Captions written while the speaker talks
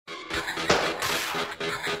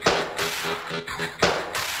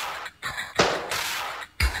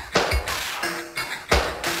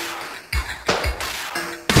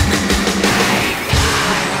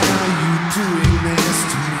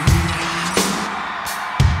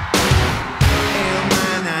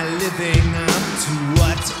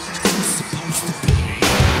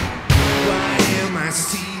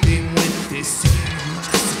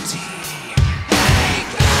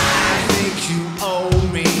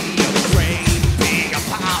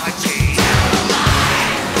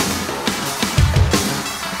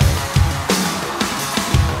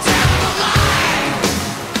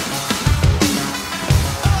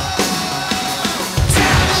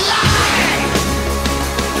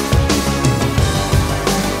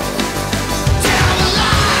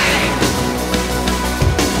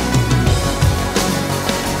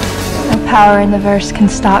power in the verse can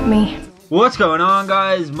stop me. What's going on,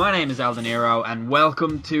 guys? My name is Aldeniro, and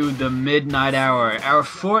welcome to the Midnight Hour, our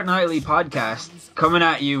fortnightly podcast, coming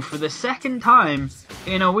at you for the second time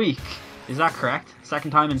in a week. Is that correct?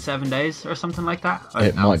 Second time in 7 days or something like that?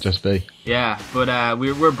 It might just be. Yeah, but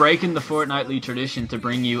we're breaking the fortnightly tradition to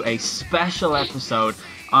bring you a special episode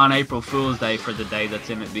on April Fool's Day for the day that's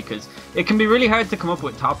in it, because it can be really hard to come up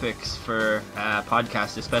with topics for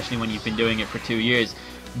podcasts, especially when you've been doing it for 2 years.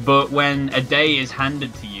 But when a day is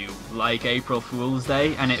handed to you, like April Fool's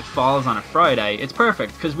Day, and it falls on a Friday, it's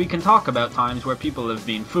perfect, because we can talk about times where people have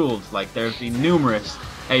been fooled. Like, there have been numerous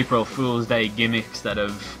April Fool's Day gimmicks that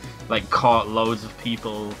have like caught loads of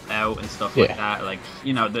people out and stuff like that. Like,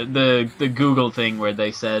 you know, the Google thing where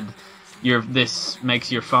they said this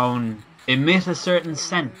makes your phone emit a certain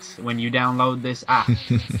scent when you download this app.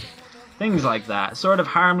 Things like that. Sort of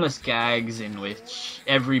harmless gags in which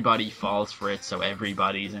everybody falls for it, so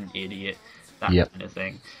everybody's an idiot. That kind of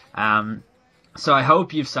thing. So I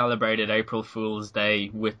hope you've celebrated April Fool's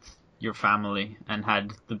Day with your family and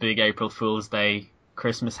had the big April Fool's Day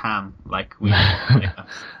Christmas ham, like we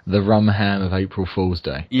the rum ham of April Fool's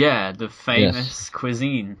Day. Yeah, the famous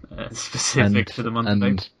cuisine specific to the month of April.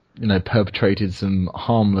 And, you know, perpetrated some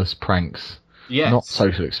harmless pranks. Yes. Not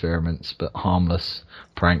social experiments, but harmless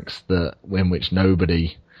pranks in which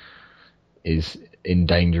nobody is in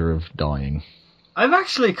danger of dying. I've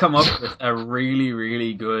actually come up with a really,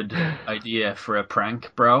 really good idea for a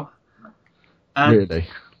prank, bro. And really?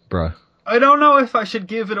 Bro. I don't know if I should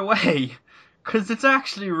give it away, because it's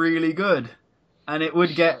actually really good. And it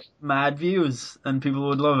would get mad views, and people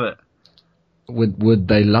would love it. Would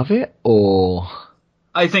they love it, or...?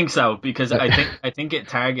 I think so, because I think it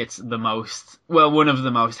targets one of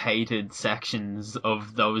the most hated sections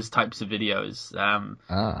of those types of videos.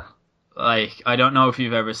 Like, I don't know if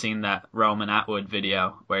you've ever seen that Roman Atwood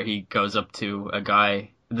video where he goes up to a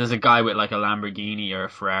guy. There's a guy with like a Lamborghini or a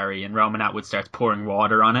Ferrari, and Roman Atwood starts pouring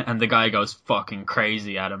water on it, and the guy goes fucking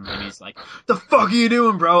crazy at him, and he's like, "The fuck are you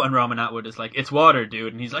doing, bro?" And Roman Atwood is like, "It's water,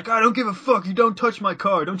 dude." And he's like, "I don't give a fuck. You don't touch my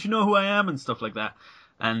car. Don't you know who I am?" And stuff like that.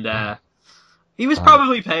 And he was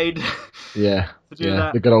probably paid. Yeah, to do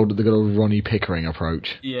that. The good old Ronnie Pickering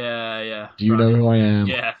approach. Yeah. Do you know who I am?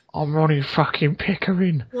 Yeah. I'm Ronnie fucking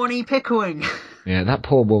Pickering. Ronnie Pickering. Yeah, that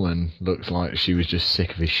poor woman looks like she was just sick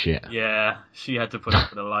of his shit. Yeah, she had to put up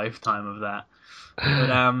with a lifetime of that.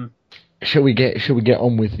 But shall we get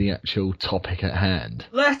on with the actual topic at hand?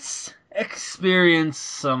 Let's experience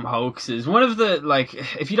some hoaxes. One of the, like,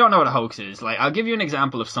 if you don't know what a hoax is, like, I'll give you an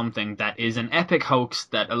example of something that is an epic hoax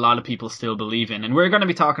that a lot of people still believe in, and we're going to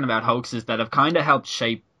be talking about hoaxes that have kind of helped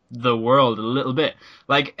shape the world a little bit.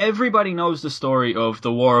 Like, everybody knows the story of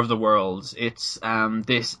the War of the Worlds. It's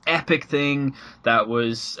this epic thing that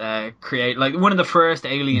was created, like one of the first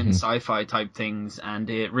alien sci-fi type things, and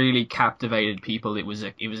it really captivated people. It was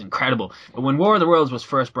incredible. But when War of the Worlds was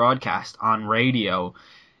first broadcast on radio,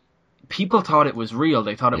 people thought it was real.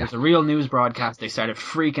 They thought it was a real news broadcast. They started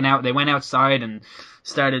freaking out. They went outside and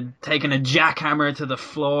started taking a jackhammer to the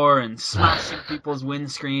floor and smashing people's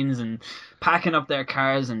windscreens and packing up their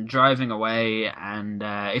cars and driving away. And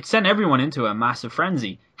it sent everyone into a massive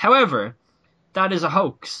frenzy. However, that is a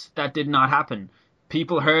hoax. That did not happen.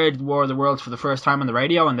 People heard War of the Worlds for the first time on the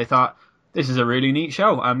radio, and they thought, this is a really neat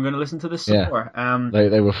show. I'm going to listen to this some more.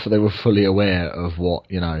 They were fully aware of what,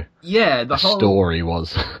 you know, the whole story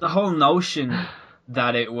was. The whole notion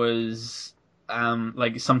that it was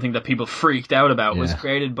like something that people freaked out about was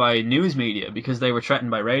created by news media, because they were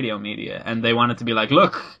threatened by radio media, and they wanted to be like,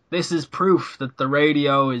 look, this is proof that the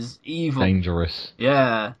radio is evil. Dangerous.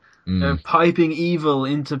 Yeah. They're piping evil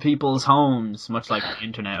into people's homes, much like the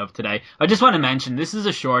internet of today. I just want to mention, this is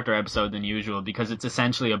a shorter episode than usual because it's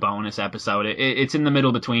essentially a bonus episode. It's in the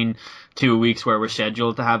middle between 2 weeks where we're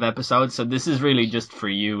scheduled to have episodes, so this is really just for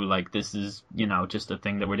you. Like, this is, you know, just a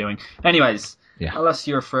thing that we're doing. Anyways, tell us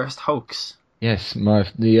your first hoax. Yes,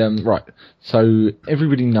 right. So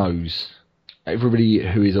everybody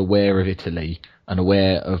who is aware of Italy and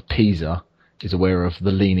aware of Pisa is aware of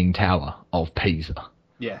the Leaning Tower of Pisa.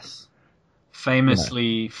 Yes.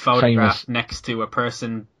 Famously photographed next to a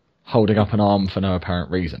person holding up an arm for no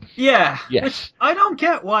apparent reason. Yeah. Yes. Which I don't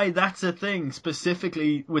get why that's a thing,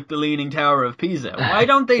 specifically with the Leaning Tower of Pisa. Why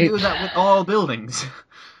don't they do that with all buildings?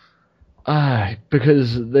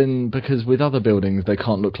 Because with other buildings they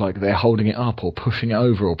can't look like they're holding it up or pushing it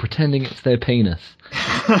over or pretending it's their penis.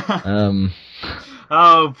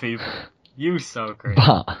 Oh, people. You so crazy.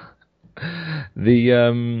 But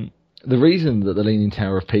the reason that the Leaning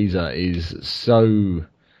Tower of Pisa is so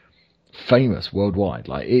famous worldwide.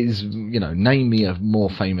 Like, it is, name me a more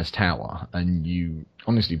famous tower, and you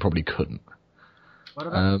honestly probably couldn't. What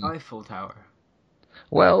about the Eiffel Tower?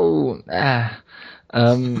 Well,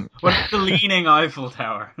 What's the Leaning Eiffel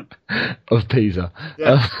Tower? of Pisa.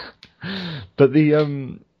 Yeah. But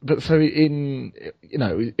so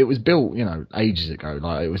it was built, ages ago.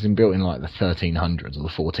 Like, it was built in like the 1300s or the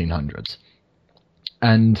 1400s,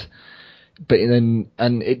 and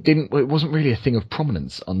it wasn't really a thing of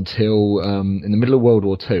prominence until in the middle of World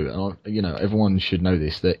War II. And everyone should know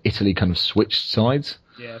this, that Italy kind of switched sides.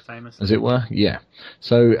 Yeah, famous. As it were, yeah.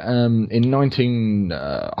 So in I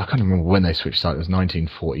can't remember when they switched sides. It was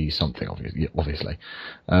 1940 something, obviously.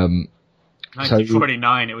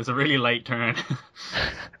 1949. It was a really late turn.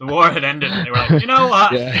 The war had ended, and they were like, you know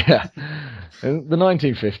what? Yeah. In the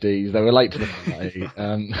 1950s, they were late to the party.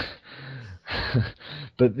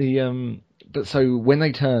 But so when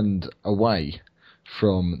they turned away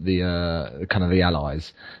from the kind of the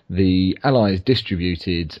Allies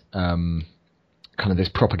distributed kind of this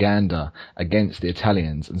propaganda against the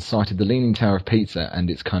Italians and cited the Leaning Tower of Pisa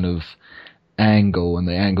and its kind of angle and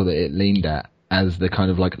the angle that it leaned at as the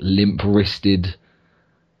kind of like limp-wristed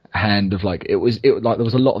hand of like, it was like there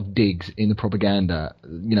was a lot of digs in the propaganda,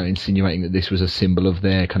 insinuating that this was a symbol of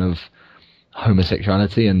their kind of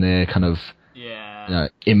homosexuality and their kind of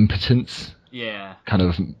impotence. Yeah. Kind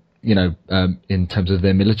of, in terms of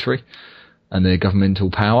their military and their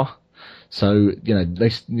governmental power. So,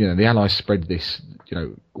 the Allies spread this,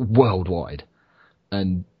 worldwide.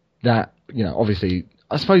 And that, obviously,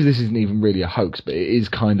 I suppose this isn't even really a hoax, but it is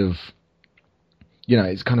kind of,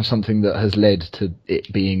 it's kind of something that has led to it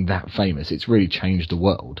being that famous. It's really changed the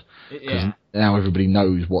world. Because now everybody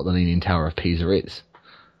knows what the Leaning Tower of Pisa is.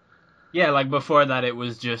 Yeah, like before that it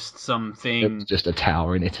was just something... It was just a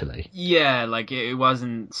tower in Italy. Yeah, like it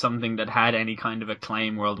wasn't something that had any kind of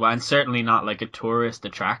acclaim worldwide, and certainly not like a tourist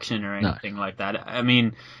attraction or anything like that. I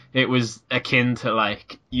mean, it was akin to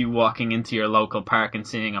like you walking into your local park and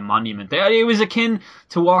seeing a monument. It was akin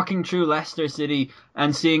to walking through Leicester City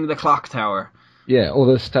and seeing the clock tower. Yeah,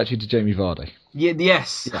 or the statue to Jamie Vardy. Yeah,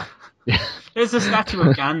 yes. Yeah. There's a statue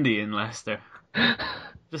of Gandhi in Leicester.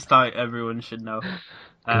 Just thought everyone should know.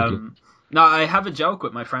 No, I have a joke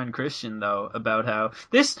with my friend Christian, though, about how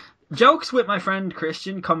jokes with my friend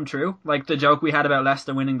Christian come true, like the joke we had about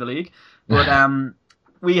Leicester winning the league. But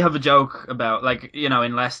we have a joke about, like,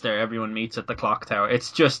 in Leicester, everyone meets at the clock tower.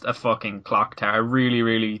 It's just a fucking clock tower, really,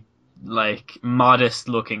 really, like,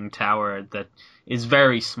 modest-looking tower that is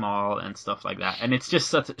very small and stuff like that. And it's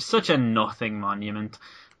just such a nothing monument.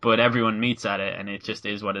 But everyone meets at it, and it just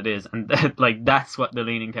is what it is. And that's what the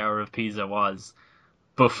Leaning Tower of Pisa was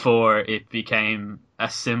before it became a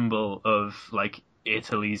symbol of like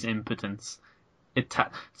Italy's impotence.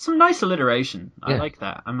 Some nice alliteration. I like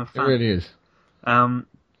that. I'm a fan. It really is.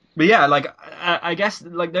 But yeah, like I guess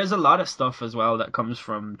like there's a lot of stuff as well that comes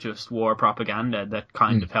from just war propaganda that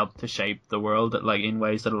kind of helped to shape the world like in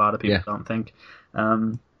ways that a lot of people don't think.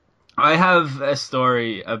 I have a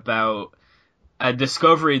story about a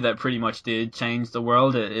discovery that pretty much did change the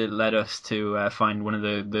world. It led us to find one of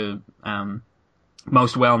the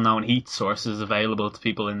most well-known heat sources available to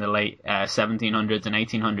people in the late 1700s and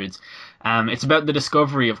 1800s. It's about the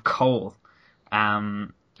discovery of coal.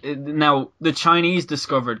 Now, the Chinese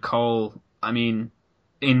discovered coal, I mean,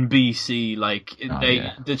 in BC.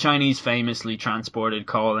 The Chinese famously transported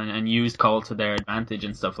coal and used coal to their advantage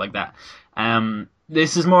and stuff like that.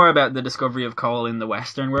 This is more about the discovery of coal in the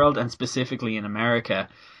Western world and specifically in America.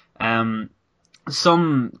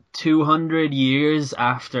 Some 200 years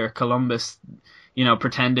after Columbus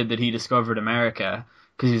pretended that he discovered America,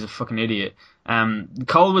 because he's a fucking idiot.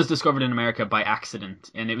 Coal was discovered in America by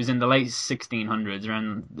accident, and it was in the late 1600s,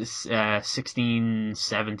 around this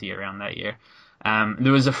 1670, around that year.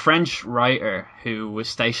 There was a French writer who was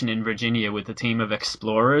stationed in Virginia with a team of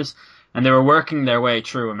explorers, and they were working their way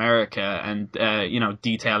through America and,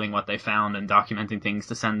 detailing what they found and documenting things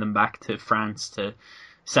to send them back to France to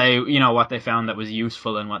say, what they found that was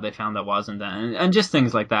useful and what they found that wasn't, and just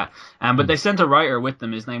things like that. But they sent a writer with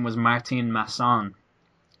them. His name was Martin Masson.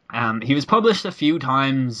 He was published a few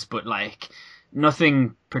times, but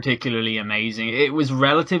nothing particularly amazing. It was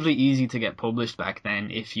relatively easy to get published back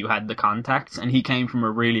then if you had the contacts, and he came from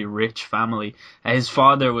a really rich family. His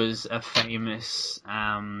father was a famous,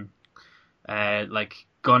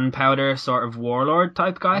 gunpowder sort of warlord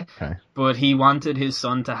type guy, but he wanted his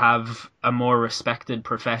son to have a more respected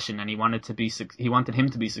profession, and he wanted him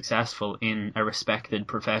to be successful in a respected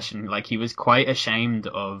profession. Like, he was quite ashamed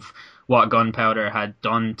of what gunpowder had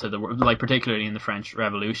done to the world, like particularly in the French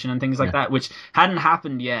Revolution and things like that, which hadn't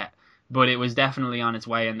happened yet, but it was definitely on its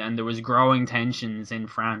way, and there was growing tensions in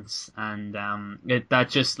France, and that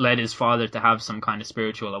just led his father to have some kind of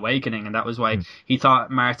spiritual awakening, and that was why he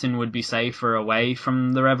thought Martin would be safer away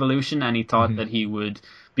from the revolution, and he thought that he would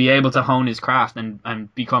be able to hone his craft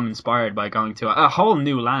and become inspired by going to a whole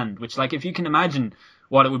new land, which, like, if you can imagine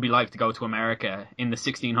what it would be like to go to America in the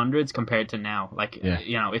 1600s compared to now, like,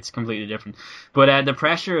 you know, it's completely different. But the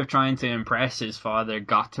pressure of trying to impress his father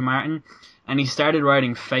got to Martin, and he started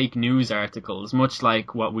writing fake news articles, much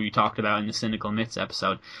like what we talked about in the Cynical Myths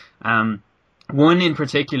episode. One in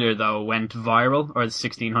particular, though, went viral, or the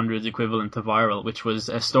 1600s equivalent to viral, which was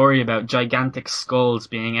a story about gigantic skulls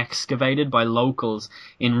being excavated by locals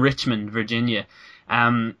in Richmond, Virginia.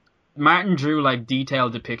 Martin drew, like,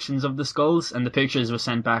 detailed depictions of the skulls, and the pictures were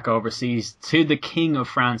sent back overseas to the King of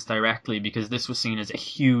France directly, because this was seen as a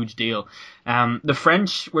huge deal. The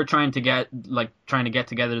French were trying to get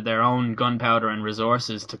together their own gunpowder and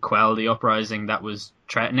resources to quell the uprising that was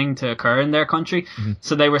threatening to occur in their country.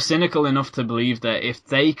 So they were cynical enough to believe that if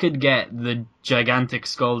they could get the gigantic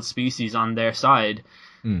skull species on their side,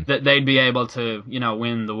 that they'd be able to, you know,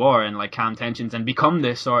 win the war and, like, calm tensions and become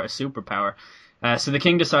this sort of superpower. So the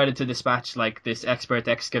king decided to dispatch, like, this expert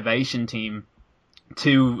excavation team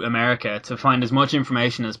to America to find as much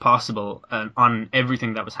information as possible on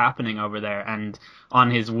everything that was happening over there and on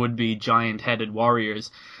his would-be giant-headed warriors.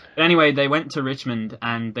 But anyway, they went to Richmond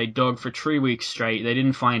and they dug for 3 weeks straight. They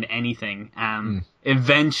didn't find anything.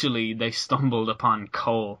 Eventually, they stumbled upon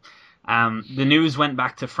coal. The news went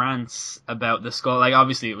back to France about the skull. Like,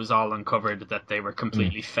 obviously it was all uncovered that they were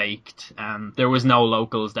completely faked. There was no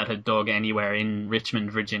locals that had dug anywhere in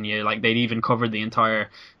Richmond, Virginia. Like, they'd even covered the entire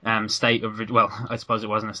state of, well, I suppose it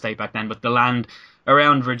wasn't a state back then, but the land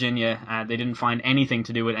around Virginia. They didn't find anything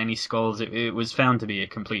to do with any skulls. It was found to be a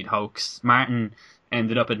complete hoax. Martin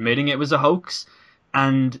ended up admitting it was a hoax,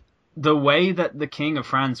 and the way that the King of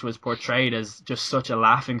France was portrayed as just such a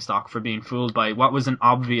laughingstock for being fooled by what was an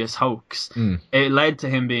obvious hoax, it led to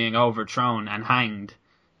him being overthrown and hanged.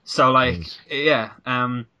 So, like,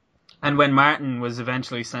 and when Martin was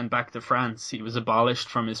eventually sent back to France, he was abolished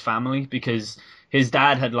from his family because his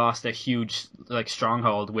dad had lost a huge, like,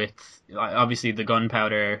 stronghold with, obviously the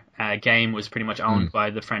gunpowder game was pretty much owned by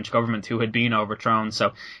the French government, who had been overthrown.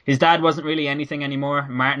 So his dad wasn't really anything anymore.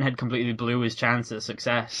 Martin had completely blew his chance at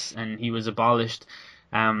success and he was abolished.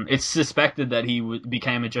 It's suspected that he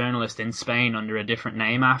became a journalist in Spain under a different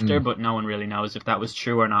name after, but no one really knows if that was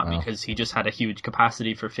true or not, because he just had a huge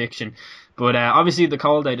capacity for fiction. But obviously the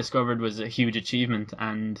coal they discovered was a huge achievement,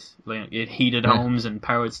 and it heated homes and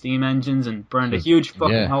powered steam engines and burned a huge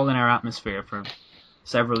fucking hole in our atmosphere for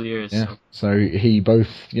several years. Yeah. So he both,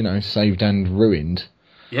 you know, saved and ruined.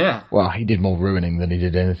 Yeah. Well, he did more ruining than he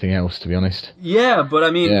did anything else, to be honest. Yeah, but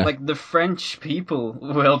I mean, like, the French people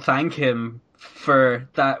will thank him for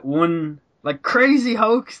that one, like, crazy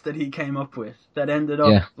hoax that he came up with that ended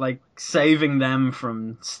up like saving them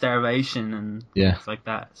from starvation and things like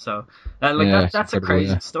that. So that's a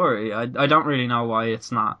crazy story. I don't really know why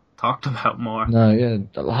it's not talked about more. No,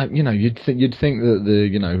 like, you know, you'd think that the,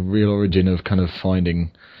 you know, real origin of kind of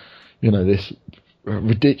finding, you know, this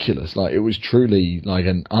ridiculous, like, it was truly like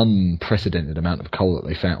an unprecedented amount of coal that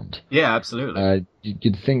they found. Yeah, absolutely.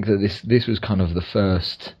 You'd think that this was kind of the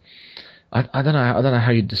first. I don't know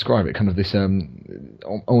how you'd describe it. Kind of this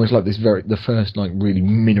almost like the first, like, really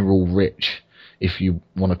mineral rich, if you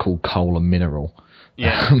want to call coal a mineral.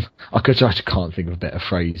 Yeah. I just can't think of a better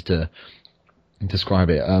phrase to describe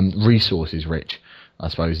it. Resources rich, I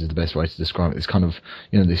suppose, is the best way to describe it. This kind of,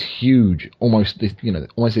 you know, this huge, almost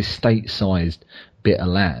this state-sized bit of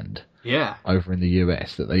land. Yeah. Over in the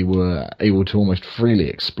US that they were able to almost freely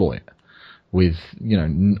exploit with, you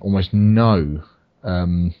know, almost no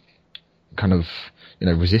kind of, you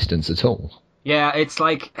know, resistance at all. Yeah, it's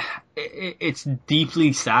like, it's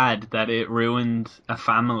deeply sad that it ruined a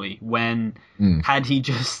family when had he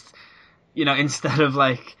just, you know, instead of,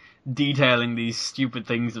 like, detailing these stupid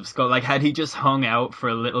things of skull, like, had he just hung out for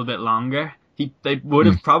a little bit longer, they would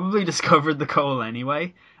have probably discovered the coal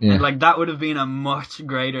anyway. Yeah. And, like, that would have been a much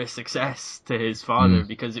greater success to his father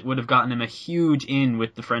because it would have gotten him a huge in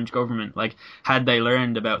with the French government. Like, had they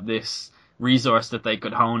learned about this resource that they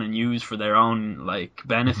could hone and use for their own, like,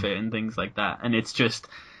 benefit and things like that. And it's just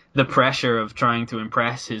the pressure of trying to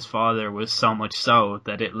impress his father was so much so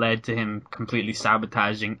that it led to him completely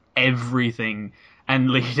sabotaging everything and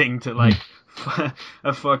leading to, like,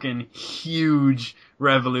 a fucking huge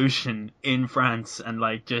revolution in France. And,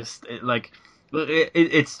 like, just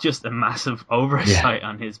it's just a massive oversight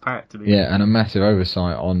on his part, to be honest. And a massive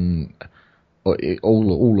oversight on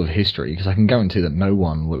all of history, because I can guarantee that no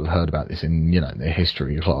one would have heard about this in their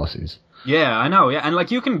history classes. Yeah, I know. Yeah, and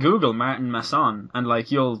like you can Google Martin Masson, and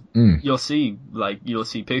like you'll see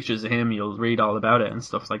pictures of him. You'll read all about it and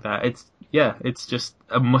stuff like that. It's just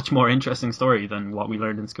a much more interesting story than what we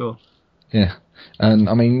learned in school. Yeah, and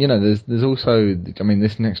I mean, there's also, I mean,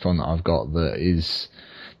 this next one that I've got this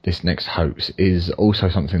next hoax is also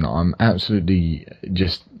something that I'm absolutely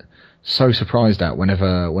just so surprised at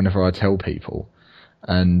whenever I tell people.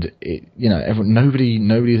 And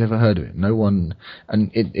nobody's ever heard of it. No one, and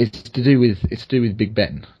it's to do with Big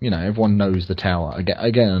Ben. Everyone knows the tower.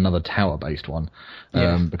 Again, another tower-based one,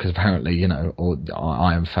 because apparently, or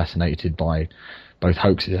I am fascinated by both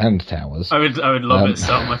hoaxes and towers. I would love it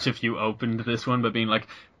so much if you opened this one by being like,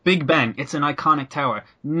 Big Ben, it's an iconic tower.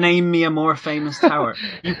 Name me a more famous tower.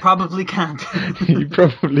 You probably can't. You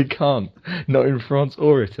probably can't. Not in France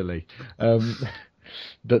or Italy.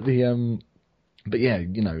 But yeah,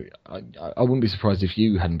 I wouldn't be surprised if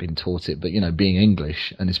you hadn't been taught it. But being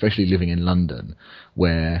English, and especially living in London,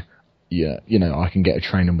 where I can get a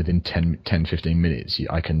train and within 10-15 minutes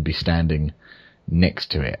I can be standing next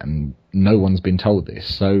to it, and no one's been told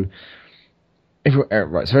this. So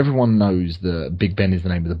everyone knows that Big Ben is the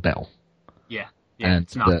name of the bell. Yeah, and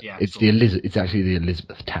it's actually the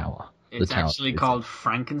Elizabeth Tower. It's actually called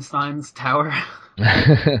Frankenstein's Tower.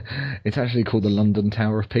 It's actually called the London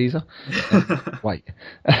Tower of Pisa. Wait,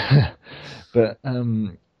 but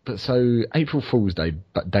so April Fool's Day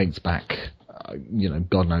dates back,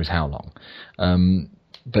 God knows how long.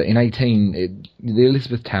 But in the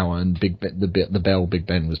Elizabeth Tower and the bell Big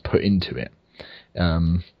Ben was put into it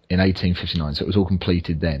in 1859, so it was all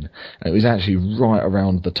completed then. And it was actually right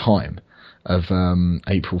around the time of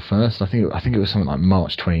April 1st. I think it was something like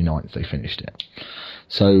March 29th they finished it.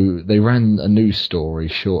 So they ran a news story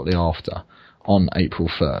shortly after on April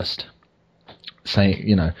 1st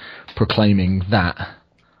saying, proclaiming that,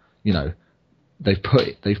 they've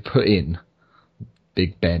put in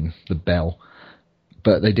Big Ben, the bell,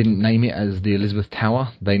 but they didn't name it as the Elizabeth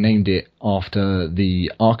Tower. They named it after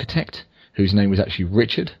the architect, whose name was actually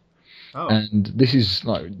Richard. Oh. And this is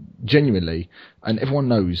like genuinely, and everyone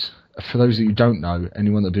knows, for those of you who don't know,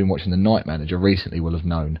 anyone that's been watching The Night Manager recently will have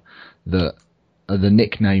known that the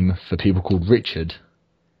nickname for people called Richard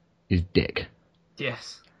is Dick.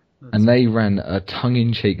 Yes. And they ran a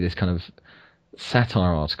tongue-in-cheek, this kind of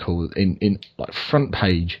satire article in like front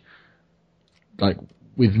page, like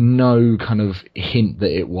with no kind of hint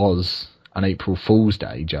that it was an April Fool's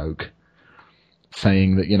Day joke,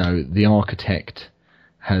 saying that, the architect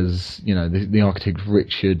has, the architect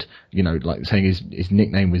Richard, like saying his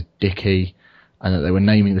nickname was Dickie, and that they were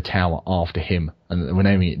naming the tower after him, and that they were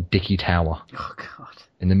naming it Dickie Tower. Oh God!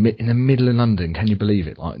 In the middle of London, can you believe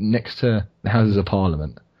it? Like next to the Houses of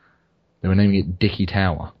Parliament, they were naming it Dickie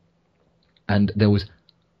Tower, and there was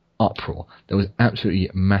uproar. There was absolutely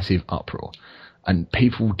massive uproar, and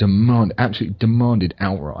people absolutely demanded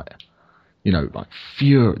outright. Like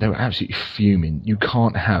fury. They were absolutely fuming. You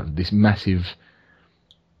can't have this massive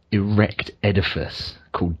erect edifice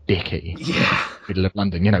called Dickie in the middle of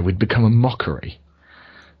London. Would become a mockery.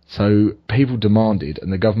 So people demanded,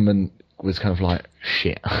 and the government was kind of like,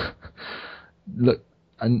 shit. Look,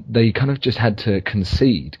 and they kind of just had to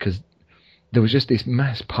concede, because there was just this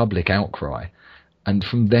mass public outcry, and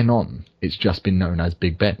from then on, it's just been known as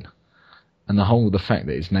Big Ben. And the fact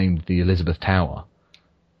that it's named the Elizabeth Tower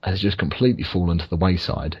has just completely fallen to the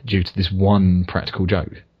wayside due to this one practical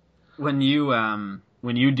joke. When you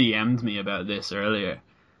DM'd me about this earlier,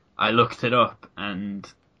 I looked it up, and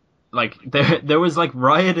like there was like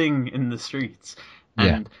rioting in the streets,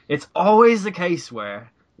 and it's always the case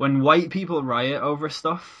where when white people riot over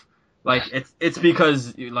stuff, like it's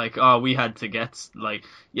because like, oh, we had to get like,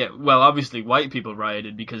 well, obviously white people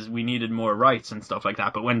rioted because we needed more rights and stuff like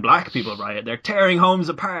that, but when black people riot, they're tearing homes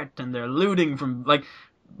apart and they're looting from like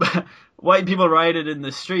white people rioted in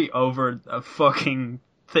the street over a fucking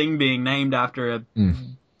thing being named after a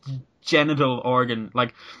genital organ.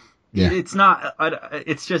 Like, it's not.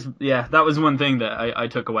 It's just, that was one thing that I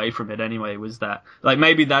took away from it anyway, was that, like,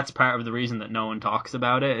 maybe that's part of the reason that no one talks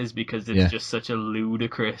about it, is because it's just such a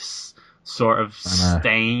ludicrous sort of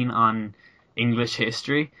stain on English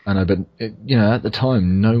history. I know, but at the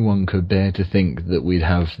time, no one could bear to think that we'd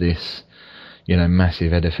have this,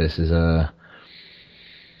 massive edifice as a,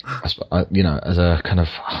 as a kind of,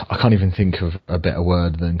 I can't even think of a better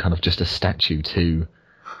word than kind of just a statue to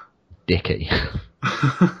Dickie.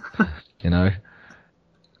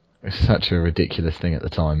 It's such a ridiculous thing at the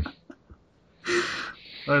time.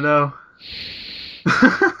 I know.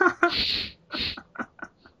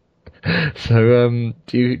 So,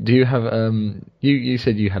 do you have you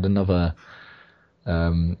said you had another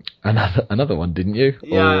one, didn't you?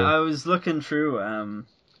 Yeah, Or I was looking through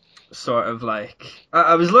sort of like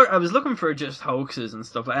I was looking for just hoaxes and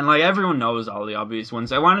stuff, and like everyone knows all the obvious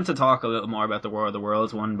ones. I wanted to talk a little more about the War of the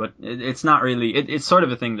Worlds one, but it's not really. It's sort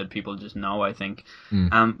of a thing that people just know, I think.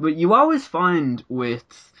 But you always find with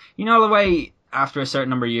the way after a certain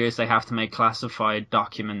number of years they have to make classified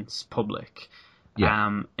documents public.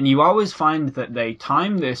 yeah, And you always find that they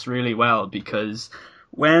time this really well, because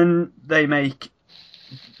when they make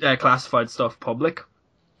classified stuff public,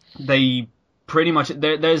 they pretty much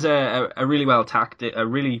there's a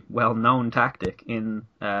really well known tactic in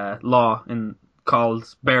law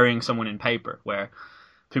called burying someone in paper, where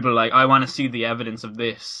people are like, I want to see the evidence of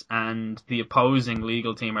this, and the opposing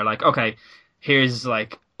legal team are like, okay, here's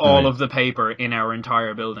like all of the paper in our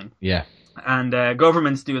entire building. yeah, And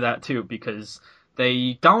governments do that too, because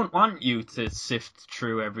they don't want you to sift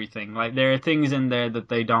through everything. Like, there are things in there that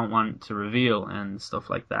they don't want to reveal and stuff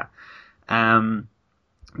like that.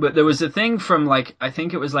 But there was a thing from, like, I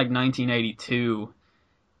think it was like 1982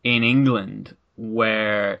 in England,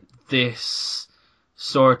 where this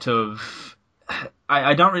sort of,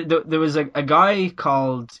 I don't really, there was a guy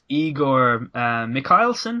called Igor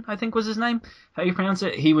Mikhailson, I think was his name, how you pronounce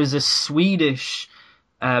it. He was a Swedish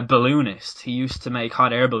balloonist. He used to make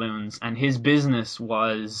hot air balloons, and his business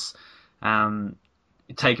was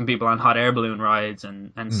taking people on hot air balloon rides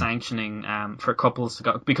and sanctioning for couples to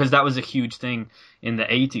go, because that was a huge thing in the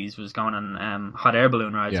 80s, was going on hot air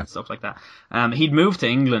balloon rides and stuff like that. He'd moved to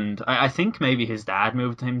England. I think maybe his dad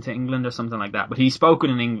moved him to England or something like that, but he spoke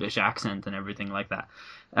with an English accent and everything like that.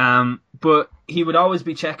 But he would always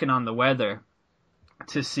be checking on the weather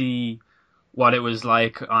to see what it was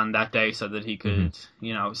like on that day, so that he could,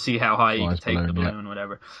 see how high he could take the balloon,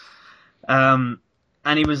 whatever.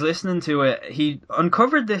 And he was listening to it. He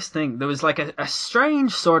uncovered this thing. There was like a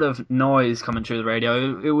strange sort of noise coming through the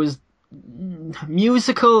radio. It was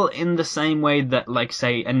musical in the same way that, like,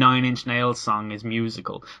 say, a Nine Inch Nails song is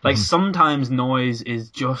musical. Like, sometimes noise is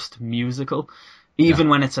just musical, even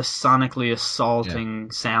when it's a sonically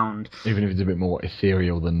assaulting sound. Even if it's a bit more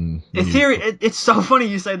ethereal than ethereal. It's so funny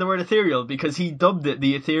you say the word ethereal, because he dubbed it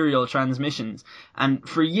the ethereal transmissions, and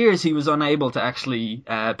for years he was unable to actually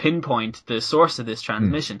pinpoint the source of this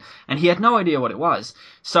transmission, and he had no idea what it was.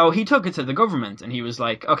 So he took it to the government, and he was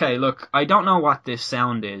like, okay, look, I don't know what this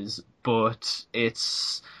sound is, but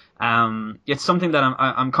it's something that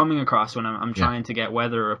I'm coming across when I'm trying to get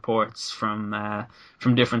weather reports from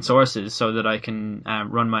different sources, so that I can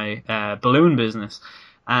run my balloon business.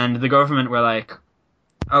 And the government were like,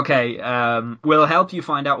 okay, we'll help you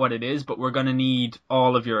find out what it is, but we're going to need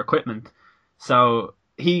all of your equipment. So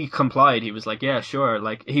he complied. He was like, yeah, sure.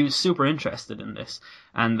 Like, he was super interested in this.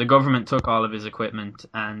 And the government took all of his equipment,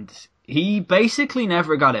 and he basically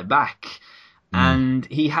never got it back. And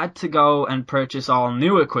he had to go and purchase all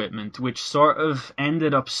new equipment, which sort of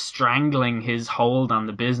ended up strangling his hold on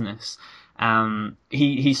the business.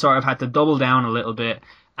 He sort of had to double down a little bit.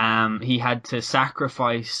 He had to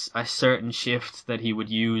sacrifice a certain shift that he would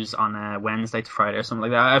use on a Wednesday to Friday or something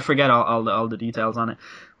like that. I forget all the details on it.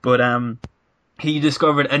 But he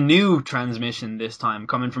discovered a new transmission this time,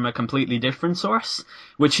 coming from a completely different source,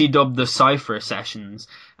 which he dubbed the cipher sessions.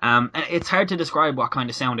 And it's hard to describe what kind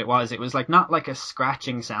of sound it was. It was like, not like a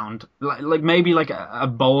scratching sound, like maybe like a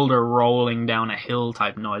boulder rolling down a hill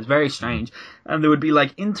type noise. Very strange. And there would be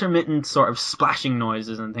like intermittent sort of splashing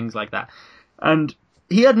noises and things like that. And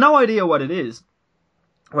he had no idea what it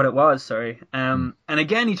was, sorry. And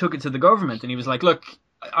again, he took it to the government, and he was like, look,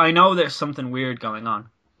 I know there's something weird going on.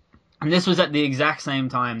 And this was at the exact same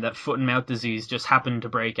time that foot and mouth disease just happened to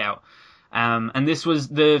break out. And this was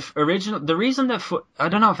the reason that I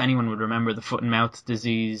don't know if anyone would remember the foot and mouth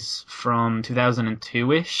disease from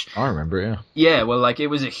 2002-ish. I remember it, yeah. Yeah, well, like, it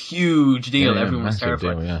was a huge deal. Yeah, everyone was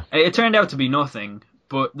terrified. Deal, yeah. It turned out to be nothing,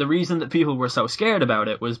 but the reason that people were so scared about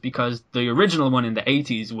it was because the original one in the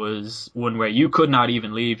 80s was one where you could not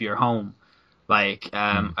even leave your home. Like,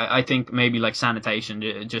 I think maybe like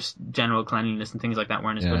sanitation, just general cleanliness and things like that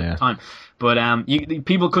weren't as good at the time. But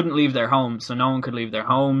people couldn't leave their homes, so no one could leave their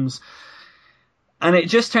homes. And it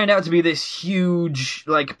just turned out to be this huge,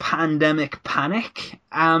 like, pandemic panic.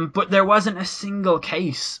 But there wasn't a single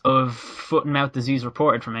case of foot and mouth disease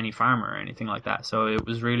reported from any farmer or anything like that. So it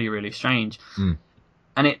was really, really strange.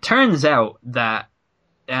 And it turns out that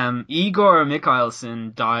Igor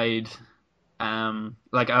Mikhailson died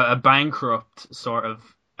like a bankrupt sort of.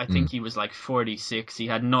 I think he was like 46. He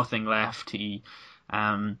had nothing left.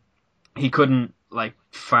 he couldn't like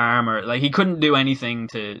farm or like he couldn't do anything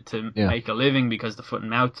to Yeah. make a living because the foot and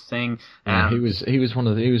mouth thing. Yeah, he was one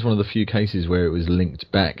of the few cases where it was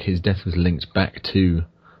linked back. His death was linked back to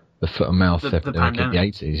the foot and mouth the epidemic in the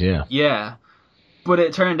pandemic. 80s. Yeah. Yeah, but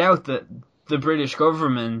it turned out that the British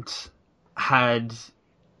government had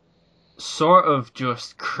sort of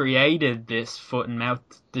just created this foot and mouth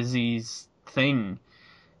disease thing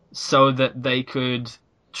so that they could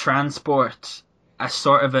transport a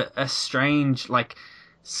sort of a strange like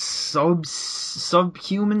subhuman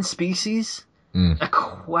species,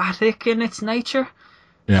 aquatic in its nature,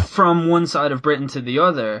 Yeah. from one side of Britain to the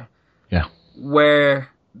other, Yeah. where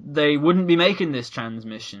they wouldn't be making this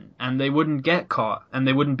transmission and they wouldn't get caught and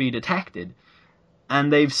they wouldn't be detected.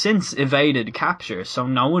 And they've since evaded capture, so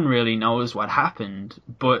no one really knows what happened.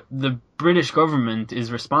 But the British government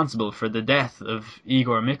is responsible for the death of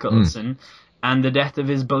Igor Mikkelsen and the death of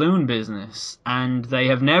his balloon business. And they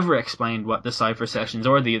have never explained what the cipher sessions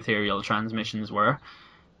or the ethereal transmissions were.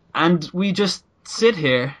 And we just sit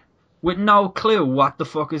here with no clue what the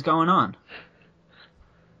fuck is going on.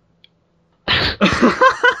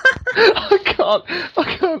 I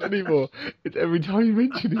can't anymore. It's every time you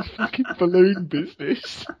mention his fucking balloon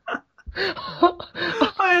business. I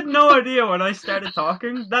had no idea when I started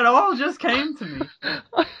talking. That all just came to me.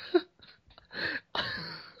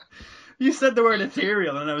 You said the word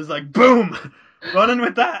ethereal and I was like, boom! Running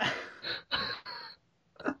with that.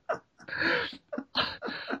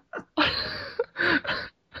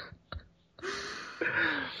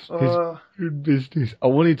 His balloon business. I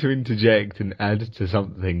wanted to interject and add to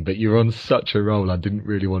something, but you're on such a roll I didn't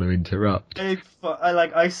really want to interrupt. I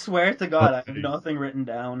swear to God, I have nothing written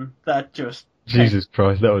down. That just Jesus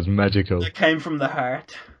Christ, that was magical. That came from the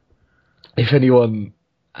heart. If anyone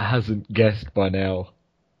hasn't guessed by now,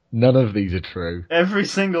 none of these are true. Every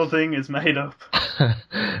single thing is made up.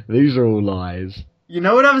 These are all lies. You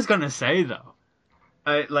know what I was gonna say though?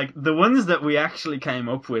 Like the ones that we actually came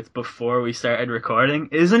up with before we started recording.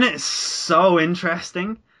 Isn't it so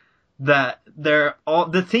interesting that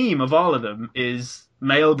the theme of all of them is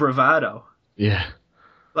male bravado? Yeah.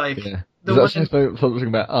 Like, yeah. the Is that something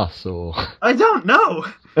about us or? I don't know,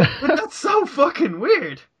 but that's so fucking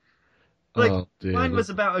weird. Like, Oh, dear, mine was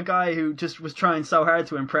about a guy who just was trying so hard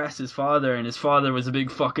to impress his father, and his father was a big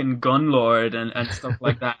fucking gun lord and stuff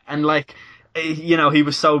like that. And like, you know, he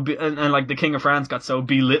was so and like the King of France got so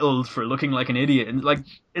belittled for looking like an idiot, and like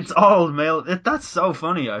it's all male. That's so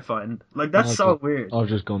funny. I find like that's so weird. I've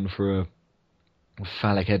just gone for a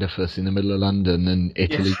phallic edifice in the middle of London and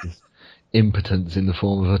Italy's impotence in the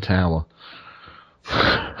form of a tower.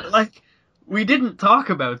 Like, we didn't talk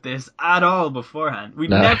about this at all beforehand. We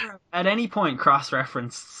never at any point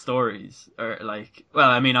cross-referenced stories or like. Well,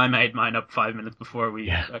 I mean, I made mine up 5 minutes before we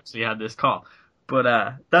actually had this call.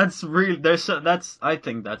 But that's real. I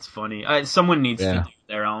think that's funny. Someone needs to do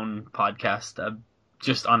their own podcast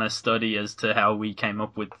just on a study as to how we came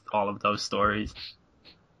up with all of those stories.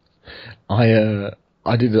 I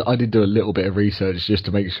did do a little bit of research just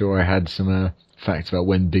to make sure I had some facts about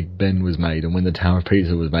when Big Ben was made and when the Tower of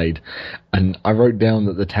Pisa was made, and I wrote down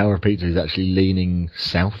that the Tower of Pisa is actually leaning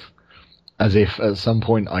south, as if at some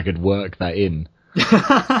point I could work that in.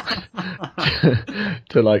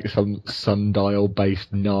 to like some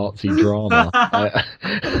sundial-based Nazi drama. I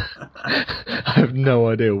have no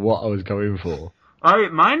idea what I was going for.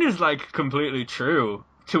 Mine is like completely true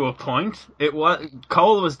to a point.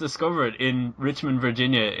 Coal was discovered in Richmond,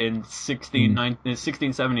 Virginia in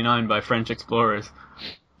 1679 by French explorers.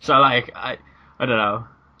 So like I don't know.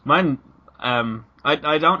 Mine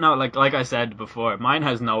I don't know, like I said before, mine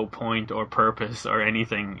has no point or purpose or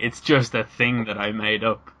anything. It's just a thing that I made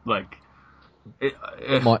up. Like,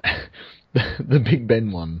 the Big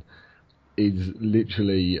Ben one is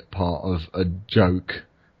literally part of a joke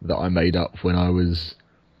that I made up when I was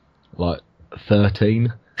like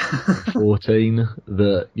 13, 14.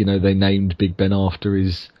 That, you know, they named Big Ben after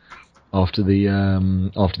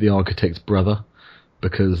the architect's brother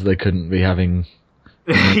because they couldn't be having.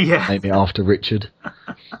 Name it after Richard.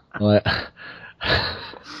 Like,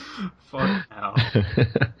 fuck now.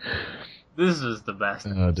 This is the best.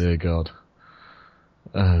 Oh dear God.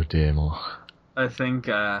 Oh dear more. I think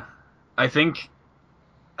I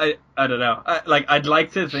don't know. I'd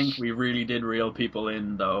like to think we really did reel people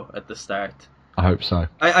in though at the start. I hope so.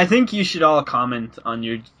 I think you should all comment on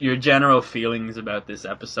your general feelings about this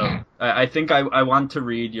episode. I think I want to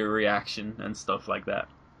read your reaction and stuff like that.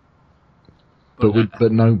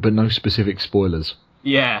 But no specific spoilers.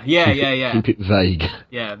 Yeah. Keep it vague.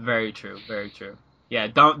 Yeah, very true. Yeah,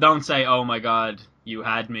 don't say, "Oh my God, you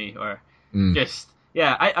had me," or just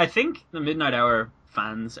I think the Midnight Hour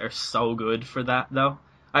fans are so good for that, though.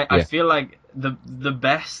 I feel like the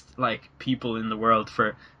best like people in the world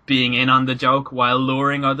for being in on the joke while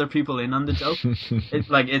luring other people in on the joke.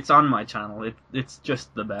 It's on my channel. It's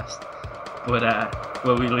just the best. But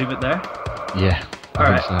will we leave it there? Yeah. All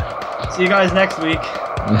right. So. See you guys next week.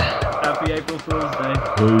 Happy April Fool's Day.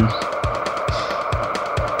 Peace.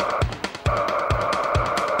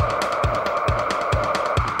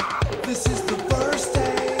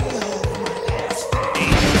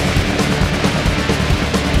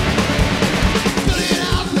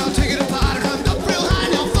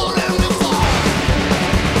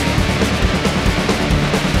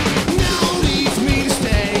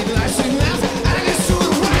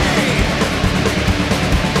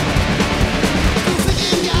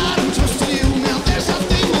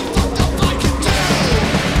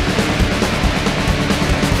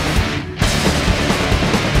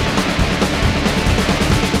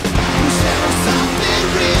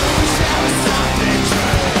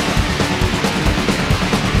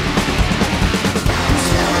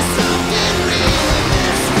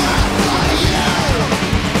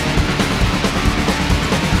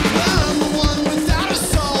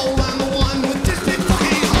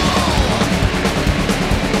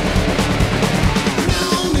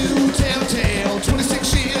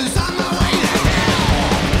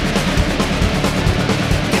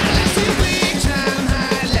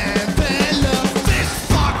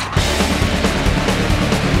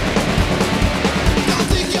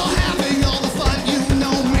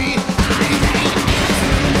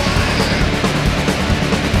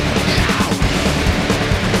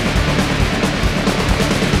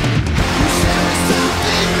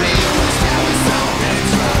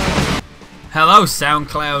 Hello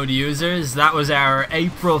SoundCloud users, that was our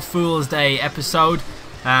April Fool's Day episode.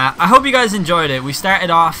 I hope you guys enjoyed it. We started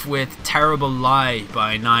off with Terrible Lie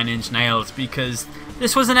by 9 Inch Nails because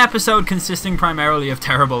this was an episode consisting primarily of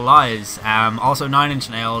terrible lies. Also 9 Inch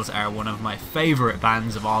Nails are one of my favourite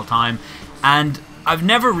bands of all time, and I've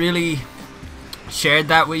never really shared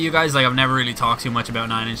that with you guys. Like, I've never really talked too much about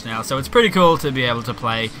 9 Inch Nails, so it's pretty cool to be able to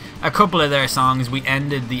play a couple of their songs. We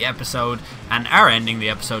ended the episode and are ending the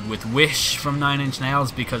episode with Wish from 9 Inch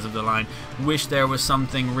Nails because of the line, wish there was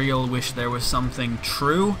something real, wish there was something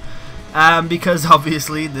true, because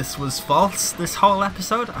obviously this was false, this whole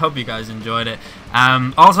episode. I hope you guys enjoyed it.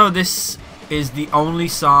 Also, this is the only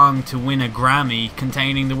song to win a Grammy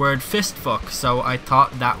containing the word fistfuck, so I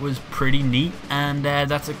thought that was pretty neat, and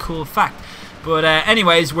that's a cool fact. But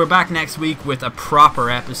anyways, we're back next week with a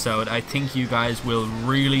proper episode. I think you guys will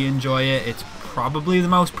really enjoy it. It's probably the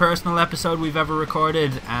most personal episode we've ever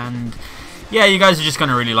recorded, and yeah, you guys are just going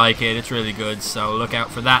to really like it. It's really good, so look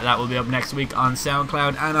out for that. That will be up next week on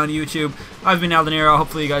SoundCloud and on YouTube. I've been Aldeniro.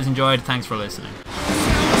 Hopefully you guys enjoyed. Thanks for listening.